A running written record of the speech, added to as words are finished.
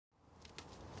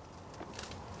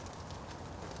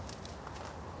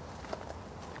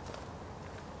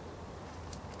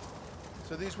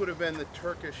So these would have been the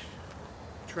Turkish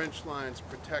trench lines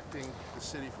protecting the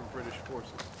city from British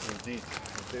forces. Indeed.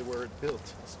 They were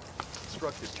built,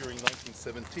 constructed during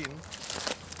 1917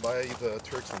 by the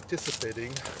Turks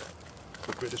anticipating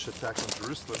the British attack on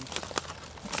Jerusalem.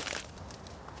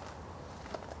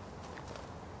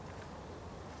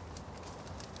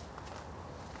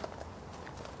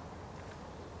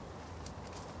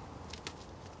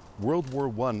 World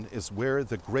War I is where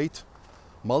the great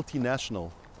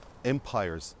multinational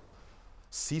empires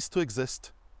cease to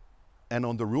exist, and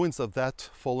on the ruins of that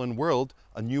fallen world,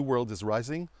 a new world is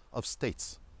rising of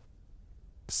states.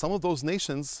 Some of those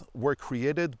nations were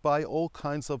created by all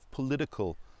kinds of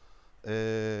political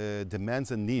demands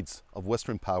and needs of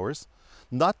Western powers,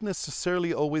 not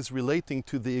necessarily always relating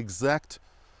to the exact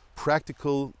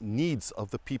practical needs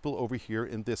of the people over here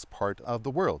in this part of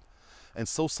the world. And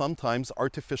so sometimes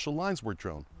artificial lines were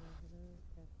drawn.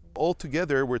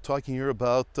 Altogether, we're talking here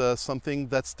about something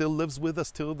that still lives with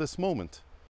us till this moment.